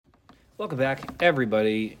Welcome back,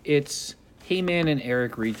 everybody. It's He-Man and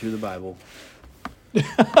Eric read through the Bible.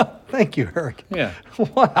 Thank you, Eric. Yeah.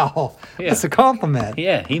 Wow. Yeah. That's a compliment.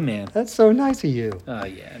 Yeah, He-Man. That's so nice of you.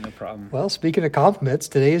 Yeah, no problem. Well, speaking of compliments,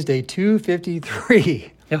 today is day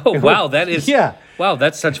 253. Oh, wow, that is... Yeah. Wow,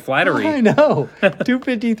 that's such flattery. I know.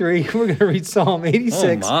 253. We're going to read Psalm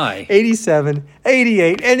 86, Oh, my. 87,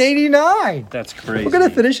 88, and 89. That's crazy. We're going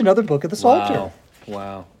to finish another book of the Psalter.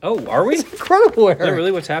 Wow. Oh, are we? It's incredible, Eric. Is that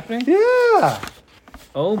really what's happening? Yeah.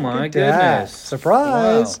 Oh, my Look at that. goodness.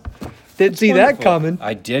 Surprise. Wow. Didn't see Wonderful. that coming.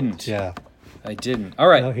 I didn't. Yeah. I didn't. All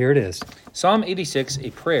right. Well, here it is. Psalm 86,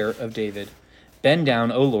 a prayer of David. Bend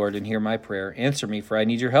down, O Lord, and hear my prayer. Answer me, for I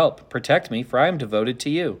need your help. Protect me, for I am devoted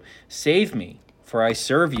to you. Save me, for I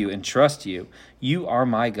serve you and trust you. You are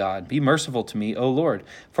my God. Be merciful to me, O Lord,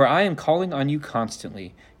 for I am calling on you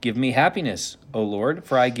constantly. Give me happiness, O Lord,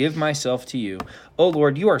 for I give myself to you. O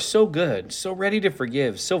Lord, you are so good, so ready to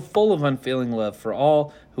forgive, so full of unfailing love for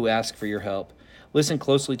all who ask for your help. Listen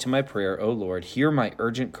closely to my prayer, O Lord. Hear my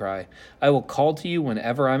urgent cry. I will call to you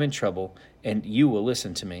whenever I'm in trouble, and you will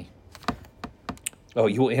listen to me. Oh,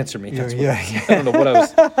 you will answer me. That's what, Yeah. I don't know what I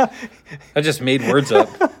was... I just made words up.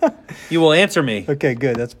 You will answer me. Okay,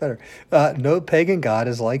 good. That's better. No pagan god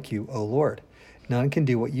is like you, O Lord. None can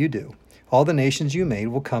do what you do. All the nations you made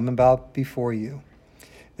will come about before you.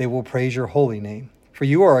 They will praise your holy name. For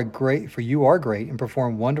you are great and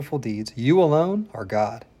perform wonderful deeds. You alone are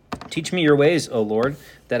God. Teach me your ways, O Lord,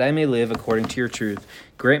 that I may live according to your truth.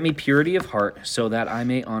 Grant me purity of heart, so that I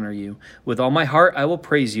may honor you. With all my heart I will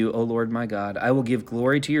praise you, O Lord my God. I will give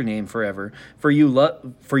glory to your name forever. For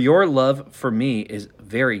your love for me is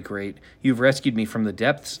very great. You've rescued me from the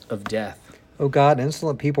depths of death. O God,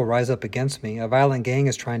 insolent people rise up against me. A violent gang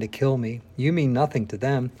is trying to kill me. You mean nothing to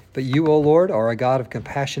them. But you, O Lord, are a God of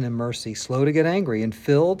compassion and mercy, slow to get angry and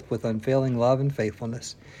filled with unfailing love and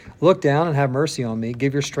faithfulness. Look down and have mercy on me.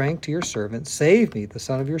 Give your strength to your servant. Save me, the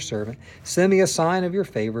son of your servant. Send me a sign of your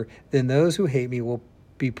favor. Then those who hate me will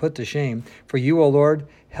be put to shame. For you, O Lord,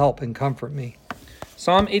 help and comfort me.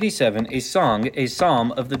 Psalm 87, a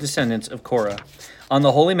psalm of the descendants of Korah. On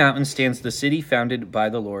the holy mountain stands the city founded by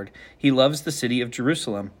the Lord. He loves the city of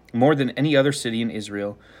Jerusalem more than any other city in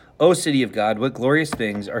Israel. O city of God, what glorious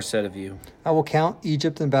things are said of you. I will count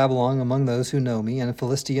Egypt and Babylon among those who know me, and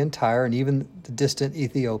Philistia and Tyre, and even the distant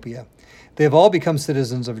Ethiopia. They have all become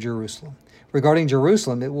citizens of Jerusalem. Regarding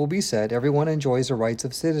Jerusalem, it will be said, everyone enjoys the rights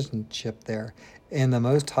of citizenship there, and the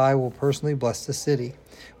Most High will personally bless the city.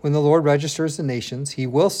 When the Lord registers the nations, he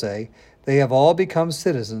will say, they have all become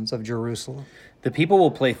citizens of Jerusalem. The people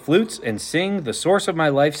will play flutes and sing, the source of my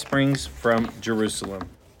life springs from Jerusalem.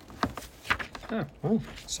 Huh. Oh,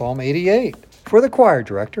 Psalm 88. For the choir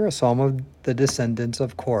director, a psalm of the descendants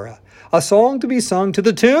of Korah. A song to be sung to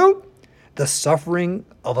the tune, the suffering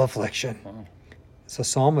of affliction. Wow. It's a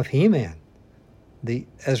psalm of He-Man, the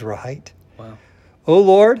Ezrahite. Wow. O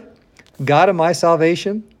Lord, God of my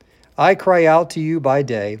salvation, I cry out to you by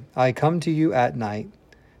day. I come to you at night.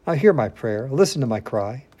 Now hear my prayer. Listen to my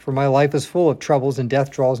cry, for my life is full of troubles and death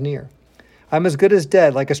draws near. I'm as good as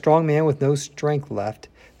dead, like a strong man with no strength left.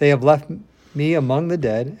 They have left me among the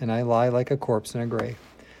dead, and I lie like a corpse in a grave.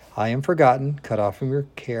 I am forgotten, cut off from your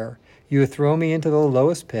care. You have thrown me into the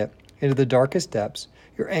lowest pit, into the darkest depths.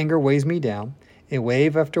 Your anger weighs me down. In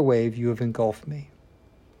wave after wave, you have engulfed me.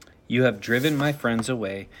 You have driven my friends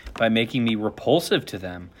away by making me repulsive to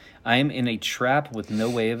them. I am in a trap with no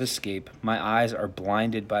way of escape. My eyes are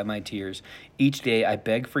blinded by my tears. Each day I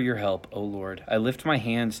beg for your help, O Lord. I lift my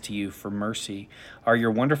hands to you for mercy. Are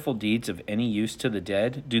your wonderful deeds of any use to the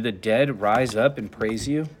dead? Do the dead rise up and praise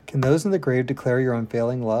you? Can those in the grave declare your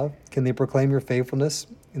unfailing love? Can they proclaim your faithfulness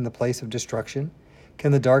in the place of destruction?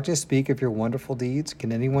 Can the darkness speak of your wonderful deeds?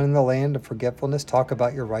 Can anyone in the land of forgetfulness talk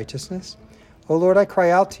about your righteousness? O Lord, I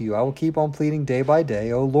cry out to you. I will keep on pleading day by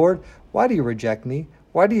day. O Lord, why do you reject me?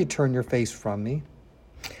 Why do you turn your face from me?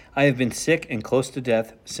 I have been sick and close to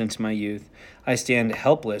death since my youth. I stand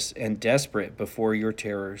helpless and desperate before your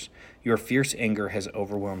terrors. Your fierce anger has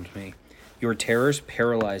overwhelmed me. Your terrors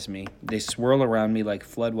paralyze me. They swirl around me like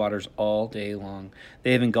floodwaters all day long.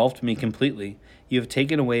 They have engulfed me completely. You have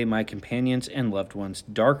taken away my companions and loved ones.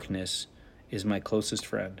 Darkness is my closest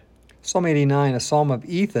friend. Psalm 89, a psalm of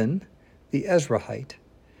Ethan, the Ezrahite.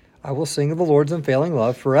 I will sing of the Lord's unfailing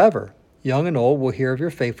love forever. Young and old will hear of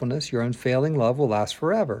your faithfulness. Your unfailing love will last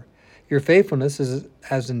forever. Your faithfulness is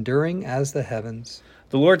as enduring as the heavens.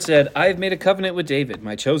 The Lord said, I have made a covenant with David,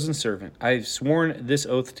 my chosen servant. I have sworn this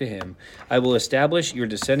oath to him. I will establish your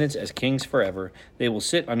descendants as kings forever. They will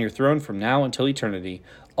sit on your throne from now until eternity.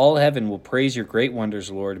 All heaven will praise your great wonders,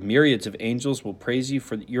 Lord. Myriads of angels will praise you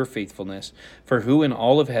for your faithfulness. For who in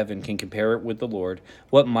all of heaven can compare it with the Lord?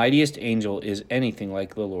 What mightiest angel is anything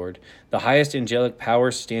like the Lord? The highest angelic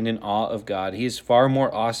powers stand in awe of God. He is far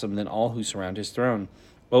more awesome than all who surround his throne.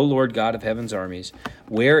 O Lord God of heaven's armies,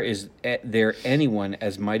 where is there anyone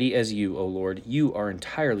as mighty as you, O Lord? You are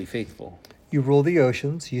entirely faithful. You rule the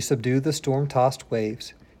oceans. You subdue the storm-tossed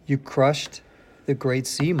waves. You crushed the great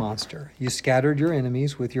sea monster. You scattered your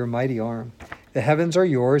enemies with your mighty arm. The heavens are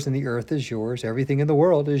yours and the earth is yours. Everything in the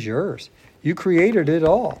world is yours. You created it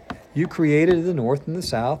all. You created the north and the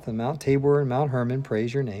south, and Mount Tabor and Mount Hermon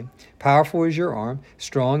praise your name. Powerful is your arm,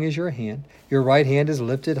 strong is your hand. Your right hand is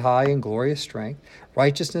lifted high in glorious strength.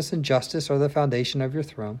 Righteousness and justice are the foundation of your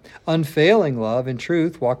throne. Unfailing love and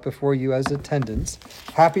truth walk before you as attendants.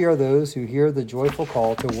 Happy are those who hear the joyful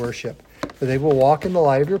call to worship, for they will walk in the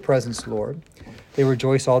light of your presence, Lord. They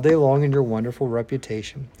rejoice all day long in your wonderful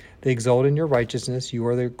reputation. They exult in your righteousness. You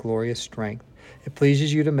are their glorious strength. It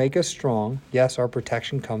pleases you to make us strong. Yes, our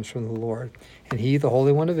protection comes from the Lord. And he, the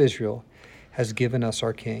Holy One of Israel, has given us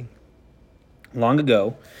our King. Long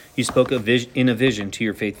ago, you spoke in a vision to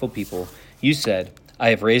your faithful people. You said, I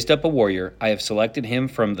have raised up a warrior. I have selected him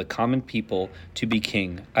from the common people to be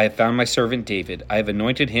king. I have found my servant David. I have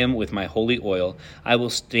anointed him with my holy oil. I will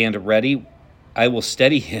steady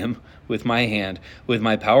him with my hand. With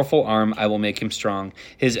my powerful arm I will make him strong.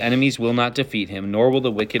 His enemies will not defeat him, nor will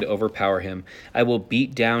the wicked overpower him. I will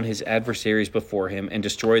beat down his adversaries before him and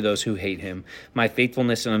destroy those who hate him. My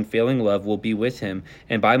faithfulness and unfailing love will be with him,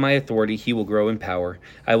 and by my authority he will grow in power.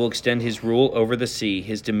 I will extend his rule over the sea,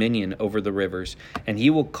 his dominion over the rivers. And he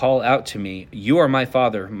will call out to me, You are my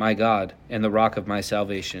Father, my God, and the rock of my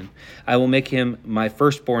salvation. I will make him my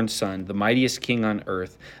firstborn son, the mightiest king on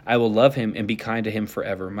earth. I will love him and be kind to him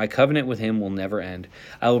forever. My covenant with him will never end.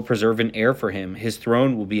 I will preserve an heir for him. His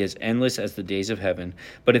throne will be as endless as the days of heaven.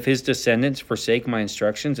 But if his descendants forsake my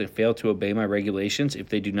instructions and fail to obey my regulations, if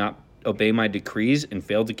they do not obey my decrees and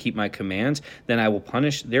fail to keep my commands, then I will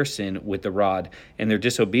punish their sin with the rod and their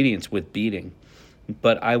disobedience with beating.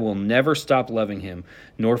 But I will never stop loving him,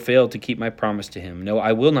 nor fail to keep my promise to him. No,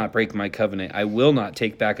 I will not break my covenant. I will not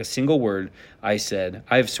take back a single word I said.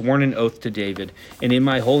 I have sworn an oath to David, and in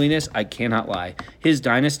my holiness I cannot lie. His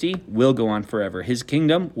dynasty will go on forever. His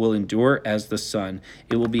kingdom will endure as the sun.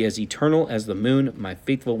 It will be as eternal as the moon, my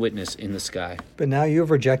faithful witness in the sky. But now you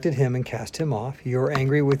have rejected him and cast him off. You are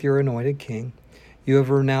angry with your anointed king. You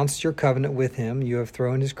have renounced your covenant with him. You have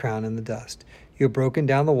thrown his crown in the dust. You have broken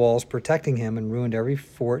down the walls protecting him and ruined every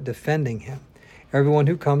fort defending him. Everyone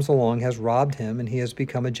who comes along has robbed him, and he has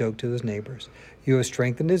become a joke to his neighbors. You have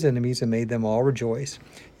strengthened his enemies and made them all rejoice.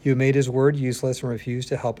 You have made his word useless and refused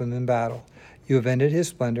to help him in battle. You have ended his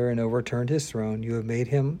splendor and overturned his throne. You have made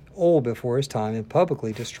him old before his time and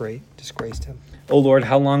publicly disgraced him. O Lord,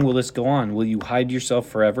 how long will this go on? Will you hide yourself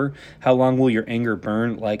forever? How long will your anger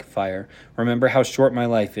burn like fire? Remember how short my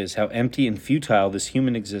life is, how empty and futile this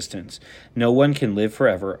human existence. No one can live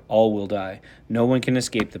forever. All will die. No one can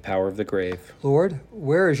escape the power of the grave. Lord,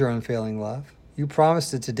 where is your unfailing love? You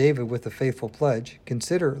promised it to David with a faithful pledge.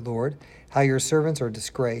 Consider, Lord, how your servants are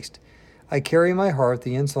disgraced. I carry in my heart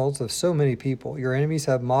the insults of so many people. Your enemies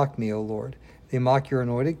have mocked me, O Lord. They mock your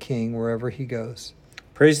anointed king wherever he goes.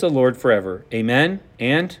 Praise the Lord forever. Amen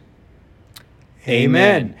and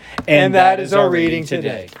Amen. And that is our reading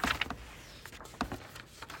today.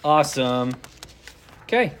 Awesome.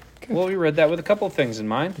 Okay. Well, we read that with a couple of things in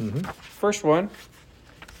mind. First one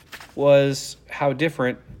was how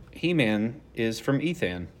different He-Man is from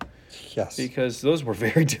Ethan. Yes. Because those were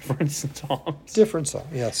very different songs. Different song,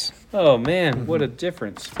 yes. Oh, man, what a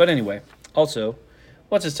difference. But anyway, also,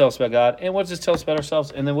 what's this tell us about God? And what does this tell us about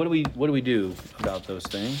ourselves? And then what do we do about those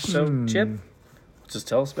things? So, Chip, what's this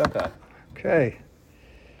tell us about God? Okay.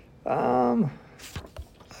 I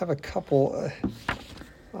have a couple.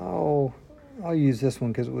 I'll use this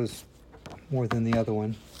one because it was more than the other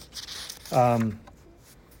one.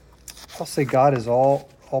 I'll say God is all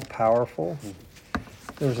powerful.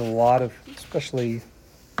 There's a lot of, especially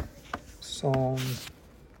Psalm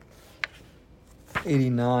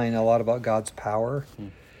 89, a lot about God's power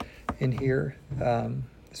in here.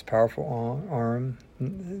 His powerful arm,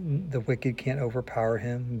 the wicked can't overpower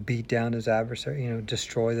him, beat down his adversary,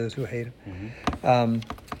 destroy those who hate him.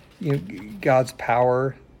 God's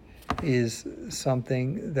power is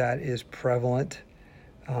something that is prevalent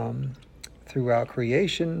throughout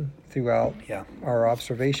creation, throughout our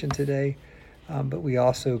observation today. But we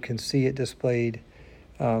also can see it displayed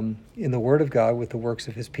in the Word of God with the works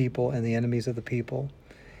of his people and the enemies of the people.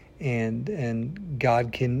 And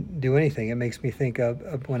God can do anything. It makes me think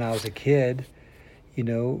of when I was a kid, You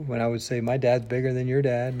know, when I would say my dad's bigger than your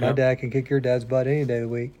dad, my Yeah. dad can kick your dad's butt any day of the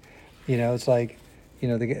week. You know, it's like, you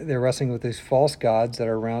know, they're wrestling with these false gods that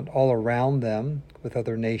are all around them with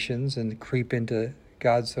other nations and creep into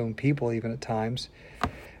God's own people even at times.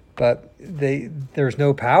 But there's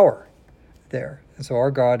no power there. And so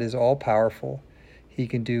our God is all powerful. He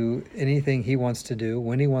can do anything he wants to do,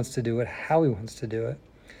 when he wants to do it, how he wants to do it.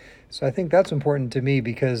 So I think that's important to me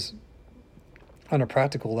because on a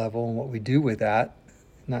practical level and what we do with that,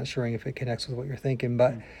 not sure if it connects with what you're thinking,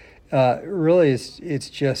 but really it's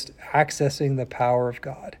just accessing the power of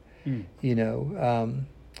God. You know,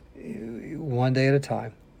 one day at a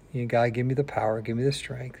time. You know, God, give me the power, give me the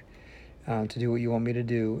strength to do what you want me to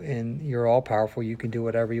do, and you're all powerful. You can do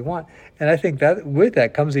whatever you want. And I think that with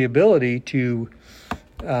that comes the ability to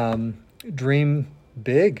dream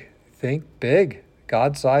big, think big,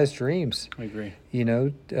 God-sized dreams. I agree. You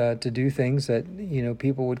know, to do things that, you know,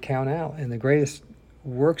 people would count out. And the greatest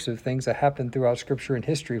works of things that happened throughout Scripture and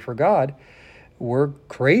history for God were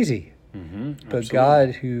crazy. But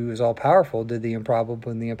God, who is all powerful, did the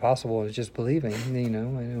improbable and the impossible is just believing, you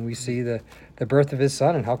know, and we see the birth of his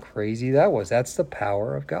son and how crazy that was. That's the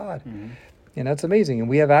power of God. And that's amazing. And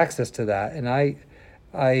we have access to that. And I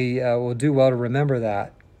will do well to remember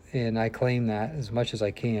that. And I claim that as much as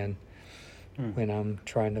I can when I'm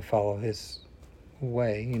trying to follow his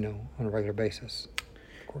way, you know, on a regular basis.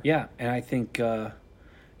 Yeah, and I think,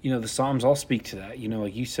 you know, the Psalms all speak to that. You know,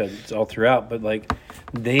 like you said, it's all throughout, but like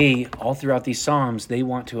all throughout these Psalms, they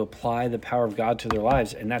want to apply the power of God to their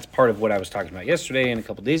lives. And that's part of what I was talking about yesterday and a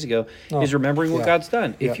couple days ago, is remembering what God's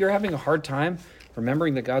done. If you're having a hard time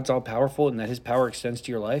remembering that God's all powerful and that his power extends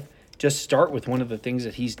to your life, just start with one of the things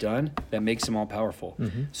that he's done that makes him all powerful.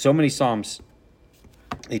 So many Psalms,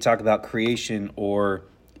 they talk about creation or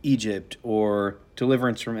Egypt or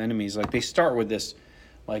deliverance from enemies. Like they start with this,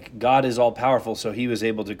 like God is all powerful, so he was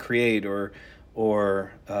able to create or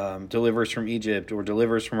deliver us from Egypt or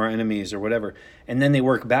deliver us from our enemies or whatever. And then they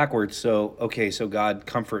work backwards. So, okay, so God,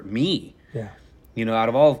 comfort me. Yeah. You know, out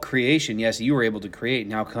of all of creation, yes, you were able to create.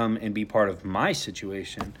 Now come and be part of my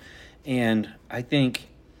situation. And I think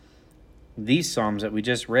these Psalms that we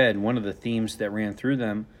just read, one of the themes that ran through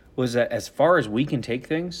them was that as far as we can take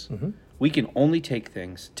things, we can only take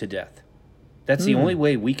things to death. That's the only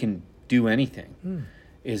way we can do anything,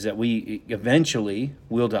 is that we eventually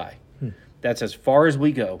will die. That's as far as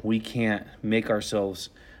we go. We can't make ourselves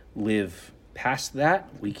live past that.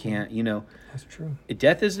 We can't, you know. That's true.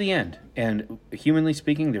 Death is the end. And humanly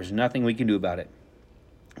speaking, there's nothing we can do about it.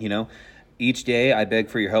 You know, each day I beg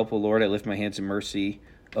for your help, O Lord. I lift my hands in mercy.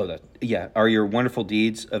 Are your wonderful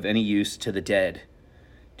deeds of any use to the dead?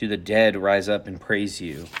 Do the dead rise up and praise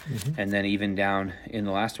you? And then even down in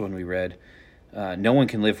the last one we read, no one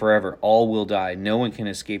can live forever. All will die. No one can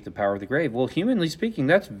escape the power of the grave. Well, humanly speaking,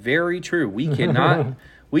 that's very true. We cannot,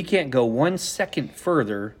 we can't go 1 second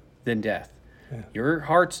further than death. Yeah. Your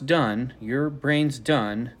heart's done. Your brain's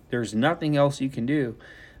done. There's nothing else you can do.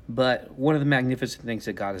 But one of the magnificent things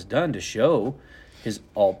that God has done to show his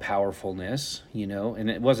all-powerfulness, you know, and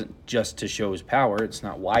it wasn't just to show his power. It's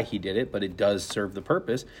not why he did it, but it does serve the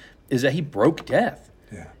purpose, is that he broke death.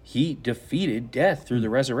 Yeah. He defeated death through the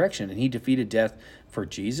resurrection, and he defeated death for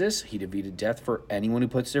Jesus. He defeated death for anyone who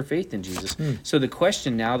puts their faith in Jesus. So the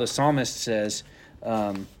question now, the psalmist says,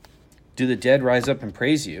 do the dead rise up and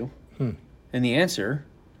praise you? And the answer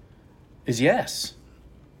is yes.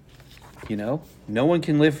 You know, no one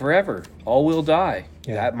can live forever. All will die.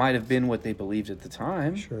 Yeah. That might have been what they believed at the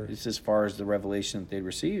time. Sure. It's as far as the revelation that they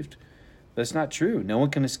received. But it's not true. No one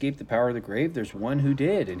can escape the power of the grave. There's one who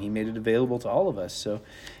did, and he made it available to all of us. So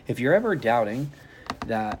if you're ever doubting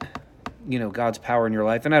that, you know, God's power in your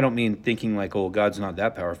life, and I don't mean thinking like, oh, God's not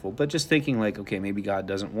that powerful, but just thinking like, okay, maybe God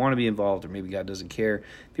doesn't want to be involved, or maybe God doesn't care.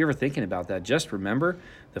 If you're ever thinking about that, just remember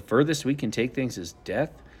the furthest we can take things is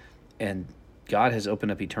death, and God has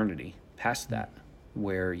opened up eternity past that,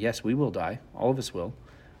 where, yes, we will die. All of us will.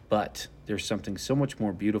 But there's something so much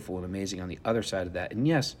more beautiful and amazing on the other side of that. And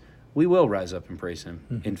yes, we will rise up and praise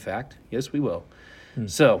him. In fact, yes, we will.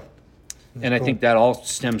 So, that's and I think that all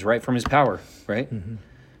stems right from his power, right?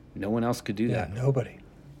 No one else could do that. Yeah, nobody.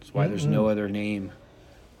 That's why there's no other name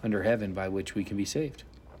under heaven by which we can be saved,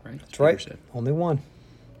 right? That's right. Said. Only one.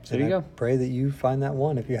 So there you go. Pray that you find that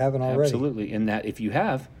one if you haven't already. Absolutely. And that if you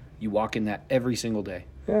have, you walk in that every single day.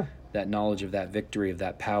 Yeah. That knowledge of that victory, of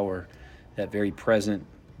that power, that very present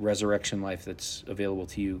resurrection life that's available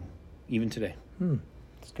to you even today.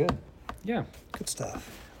 That's good. Yeah. Good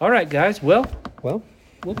stuff. All right, guys. Well, we'll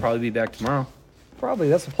probably be back tomorrow. Probably.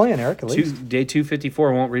 That's the plan, Eric, at least. Day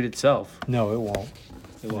 254 won't read itself. No, it won't.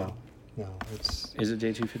 It won't. No, it's. Is it day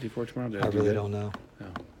 254 tomorrow? Did I do really good? don't know. Oh,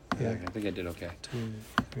 Yeah. I think I did okay. 2,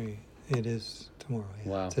 3. It is tomorrow.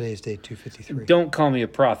 Yeah. Wow. Today is day 253. Don't call me a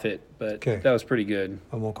prophet, but Okay. that was pretty good.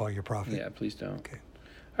 I won't call you a prophet. Yeah, please don't. Okay.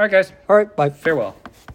 All right, guys. All right. Bye. Farewell.